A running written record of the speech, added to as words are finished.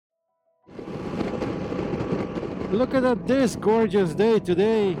Look at this gorgeous day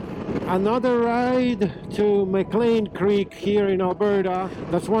today. Another ride to Mclean Creek here in Alberta.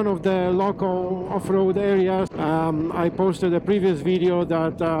 That's one of the local off-road areas. I posted a previous video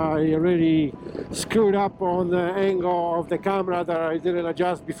that I really screwed up on the angle of the camera that I didn't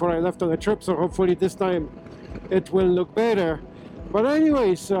adjust before I left on the trip, so hopefully this time it will look better. But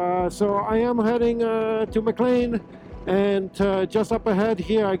anyways, so I am heading to Mclean. And just up ahead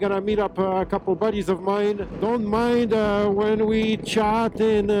here, I gotta meet up a couple buddies of mine. Don't mind when we chat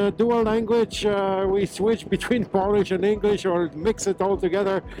in dual language. We switch between Polish and English or mix it all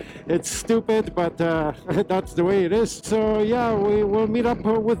together. It's stupid, but that's the way it is. So yeah, we will meet up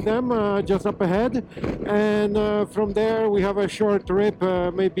with them just up ahead. And from there, we have a short trip,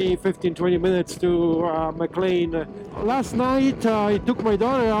 maybe 15-20 minutes to Mclean. Last night, I took my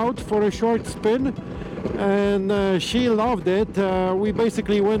daughter out for a short spin. And she loved it. We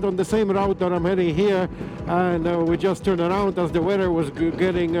basically went on the same route that I'm heading here, and we just turned around as the weather was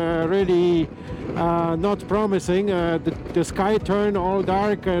getting really not promising. The sky turned all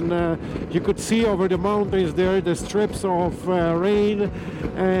dark, and you could see over the mountains there the strips of rain.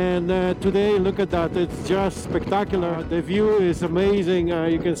 And today, look at that, it's just spectacular. The view is amazing.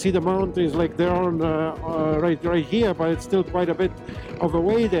 You can see the mountains like they're on right here, but it's still quite a bit of a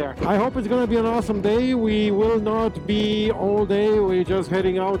way there. I hope it's going to be an awesome day. We will not be all day. We're just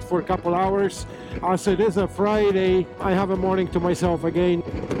heading out for a couple hours. As it is a Friday, I have a morning to myself again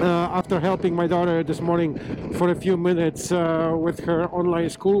after helping my daughter this morning for a few minutes with her online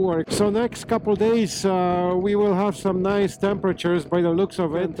schoolwork. So next couple days we will have some nice temperatures by the looks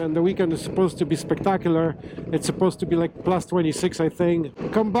of it, and the weekend is supposed to be spectacular. It's supposed to be like plus 26, I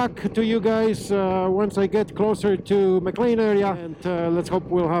think. Come back to you guys once I get closer to Mclean area, and let's hope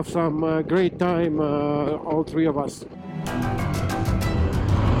we'll have some great time, all three of us.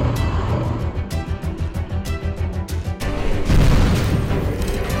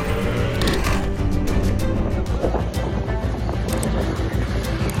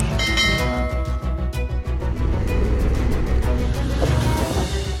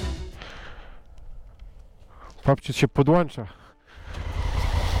 Papciec się podłącza.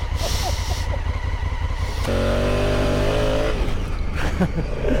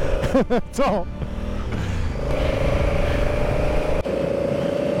 Co?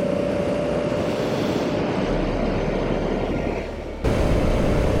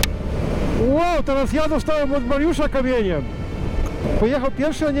 Wow, teraz ja dostałem od Mariusza kamieniem. Pojechał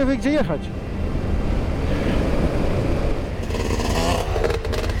pierwszy, a nie wie gdzie jechać.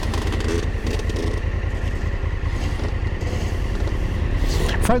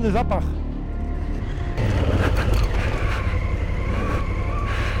 Fajny zapach.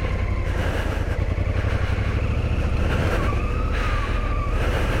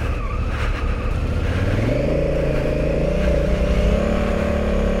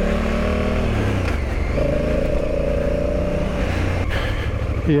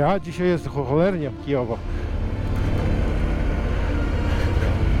 Ja, dzisiaj jest cholernie kijowo.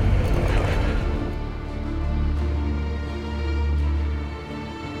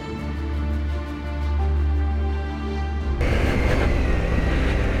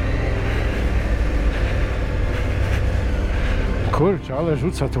 Kurczę, ale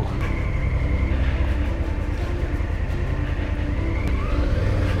rzuca tu.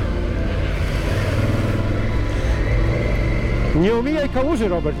 Nie omijaj kałuży,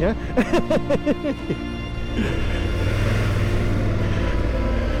 Robert, nie?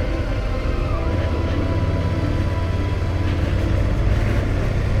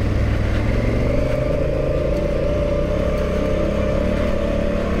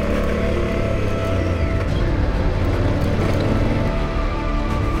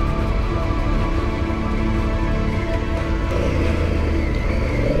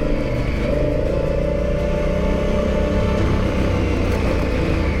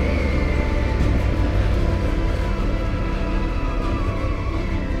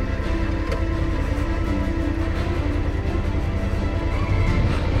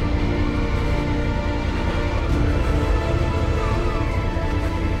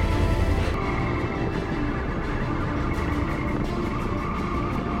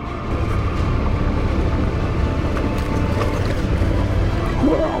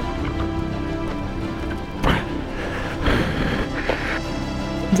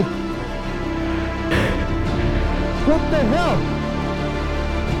 What the hell?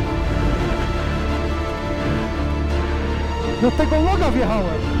 Do tego loga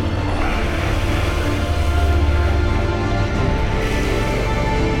wjechałem.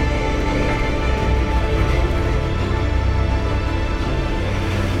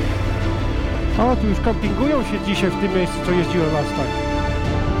 O, tu już kampingują się dzisiaj w tym miejscu, co jeździłem last time.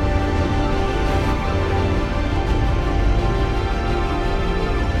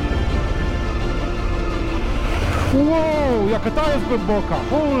 Wow, jaka ta jest głęboka!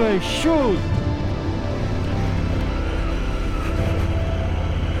 Holy shoot!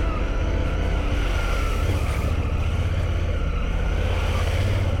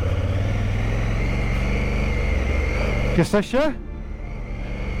 Jesteście?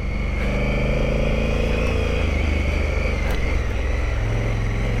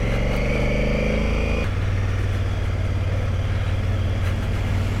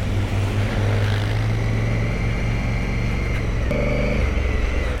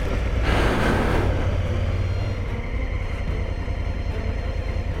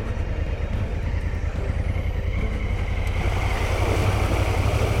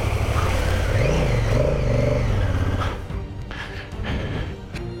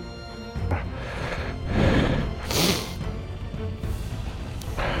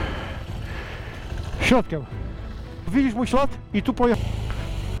 Środkiem. Widzisz mój ślad? I tu pojechał.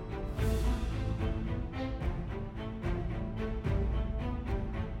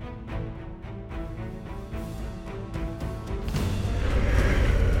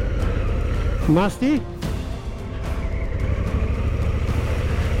 Nasty?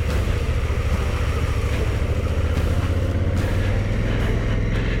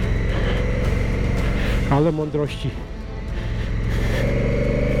 Ale mądrości.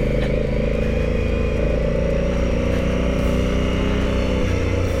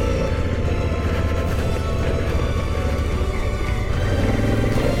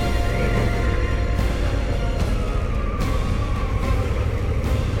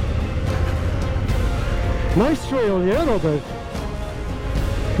 Nice trail, nie, Robert?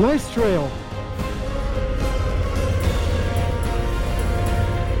 Nice trail.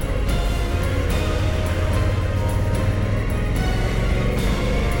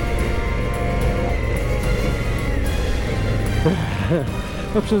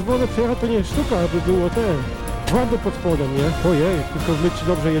 No przez wodę przejechać to nie jest sztuka, aby było twardo pod spodem, nie? Ojej, tylko my czy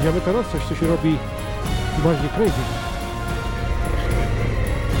dobrze jedziemy teraz? Coś tu się robi bardziej crazy.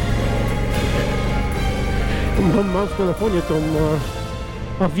 Mam w telefonie tą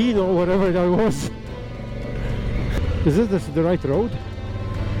Avino, whatever that was. Is this the right road?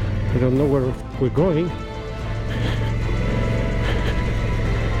 I don't know where we're going.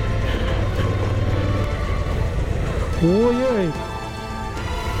 Ojej!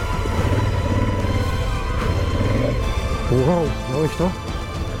 Wow, miałeś to?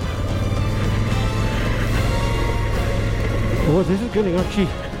 Well, this is getting actually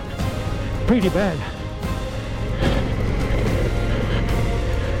pretty bad.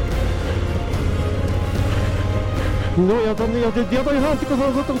 No ja dojechałem tylko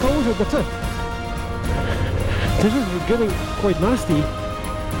za tą kałużę, that's it. This is getting quite nasty.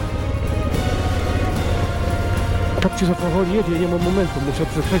 Tak ci powoli jedzie, nie mam momentu, muszę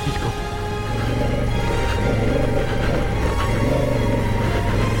prześledzić go.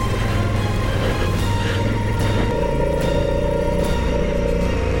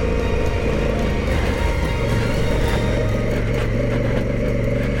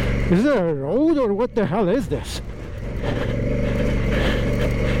 Is there a road or what the hell is this?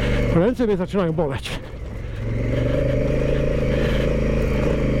 Ręce mnie zaczynają boleć.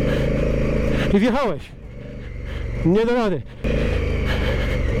 I wjechałeś. Nie da rady.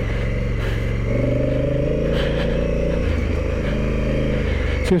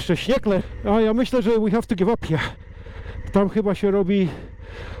 Czy jeszcze śniekle? A ja myślę, że we have to give up here. Tam chyba się robi...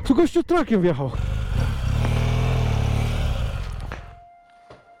 Tu gościu trakiem wjechał.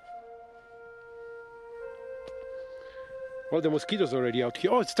 Well, the mosquitoes already out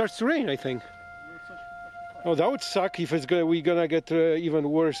here. Oh, it starts to rain, I think. Oh, that would suck if we're gonna get even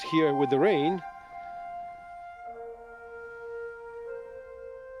worse here with the rain.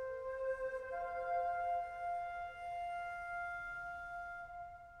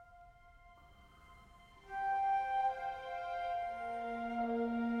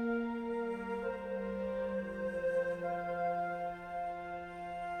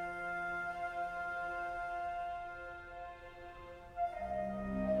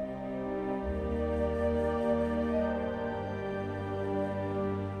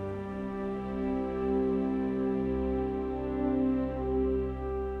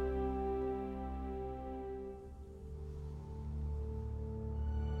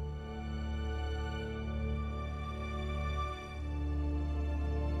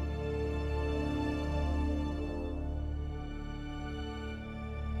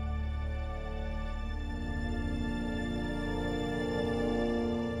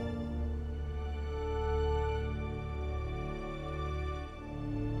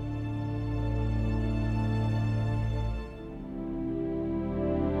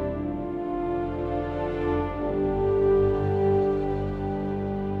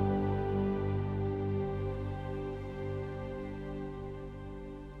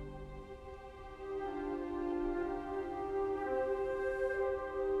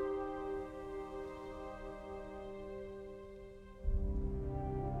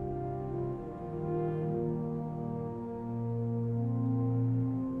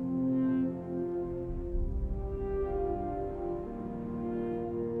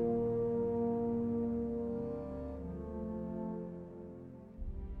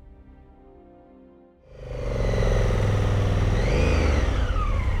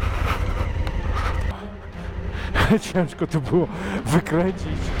 ciężko to było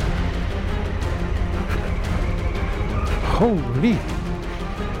wykręcić. Holy,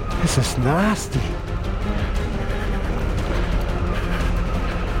 this is nasty.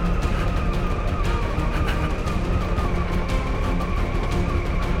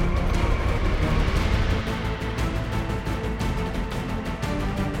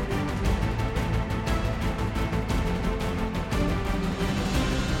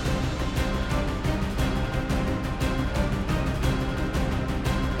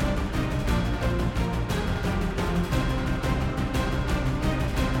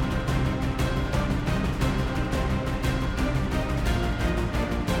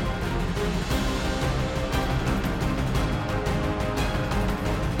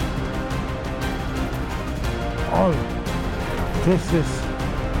 Oh, this is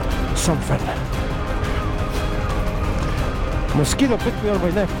something. Mosquito bit me on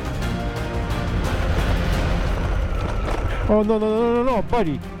my neck. Oh no, no, no, no, no,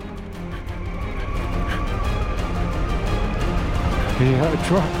 buddy. Yeah,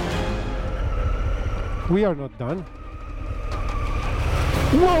 try. We are not done.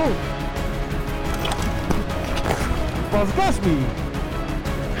 Whoa! Pozgasz mi!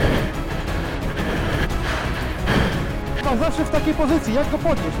 Zawsze w takiej pozycji, jak go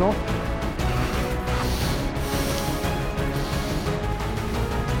podnieść, no?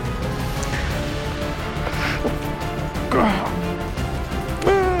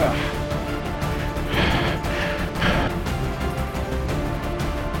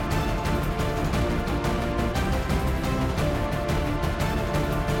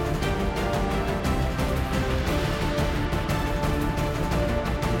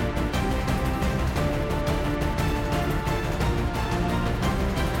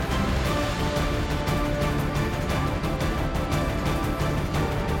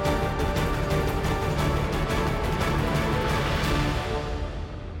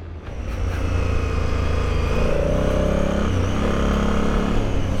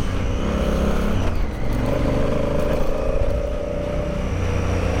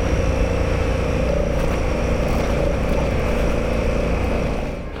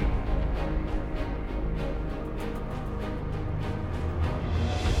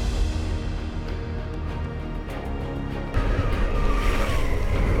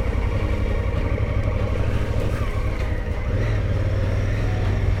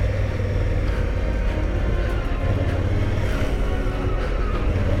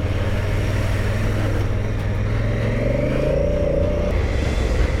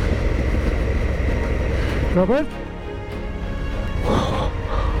 Robert?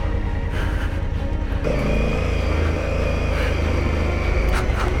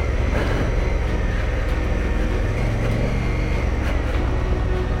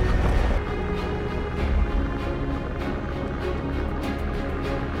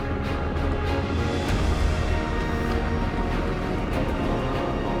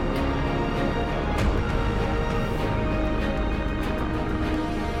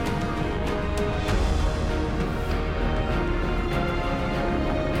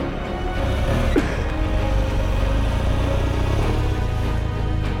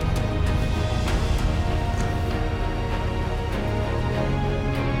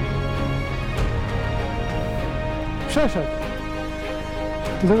 Przeszedł.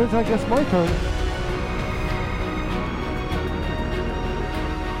 Then it's I guess my turn.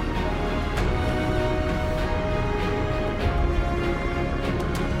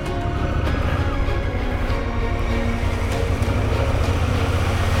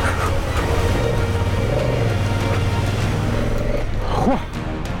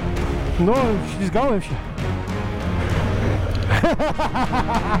 No, ślizgałem się.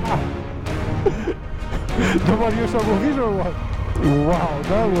 Do Mariusza mówisz, or what? Wow,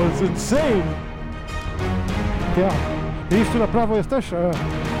 that was insane! Yeah. I tu na prawo jest też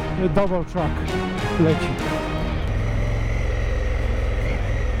double track leci.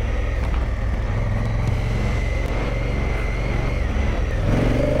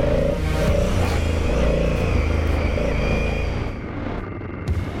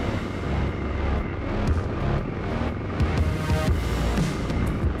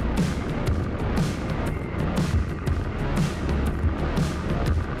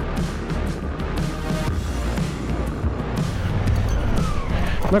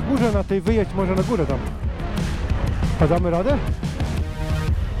 Na górze, na tej wyjedź może na górę tam. A damy radę?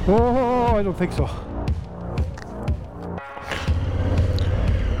 Oh, I don't think so.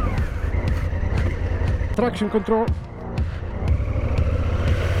 Traction control.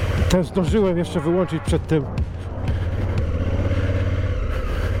 Ten zdążyłem jeszcze wyłączyć przed tym.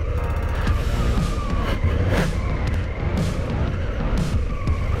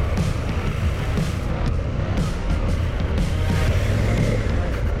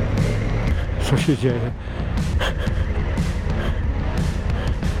 Co się dzieje?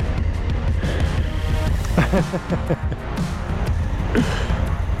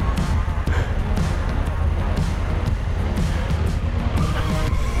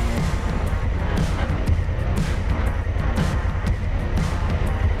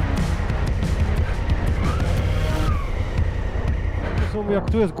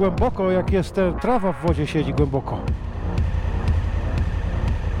 Jak tu jest głęboko, jak jest trawa w wodzie siedzi głęboko.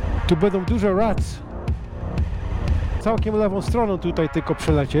 Tu będą duże rats. Całkiem lewą stroną tutaj tylko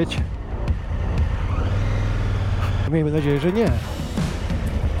przelecieć. Miejmy nadzieję, że nie.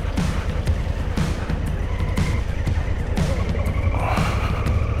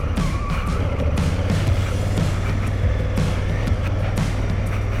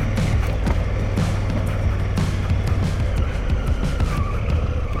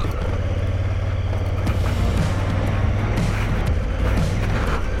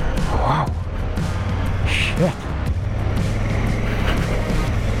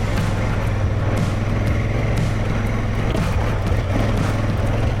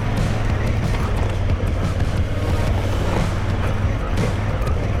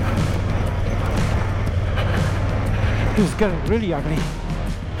 This is getting really ugly.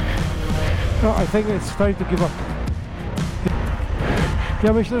 No, I think it's time to give up.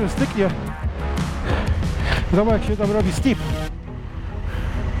 Ja myślę, że styknie. Zobacz, jak się tam robi steep.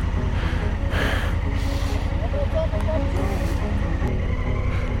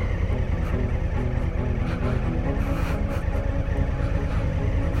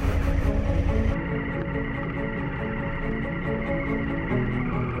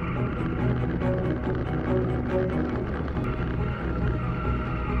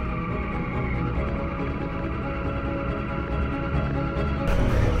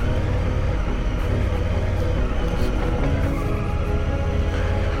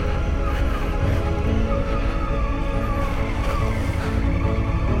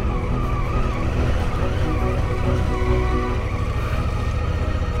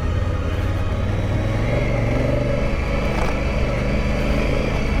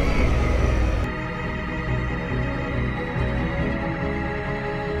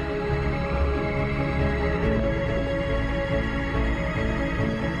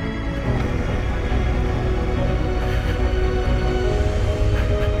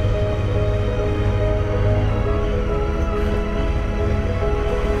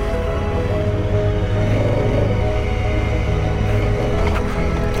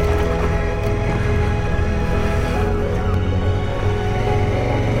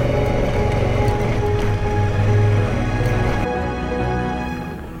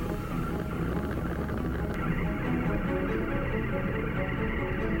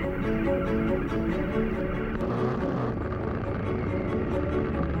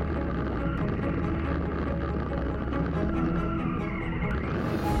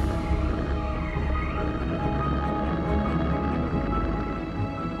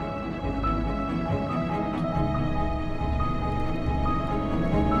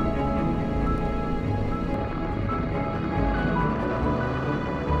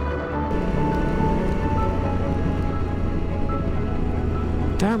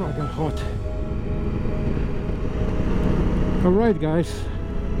 Damn, I got hot. Alright guys,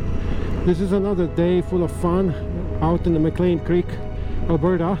 this is another day full of fun out in the Mclean Creek,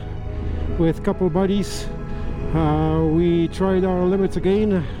 Alberta, with a couple buddies. We tried our limits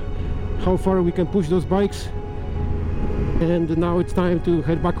again, how far we can push those bikes, and now it's time to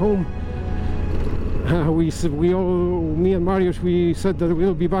head back home. Me and Mariusz, we said that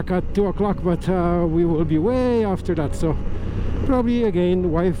we'll be back at 2 o'clock, but we will be way after that, so probably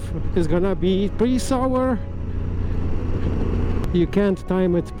again wife is gonna be pretty sour. You can't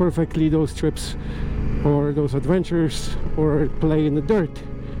time it perfectly, those trips or those adventures, or play in the dirt.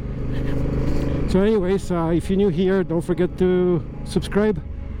 So anyways, if you're new here, don't forget to subscribe,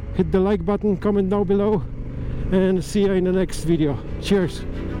 hit the like button, comment down below, and see you in the next video. Cheers.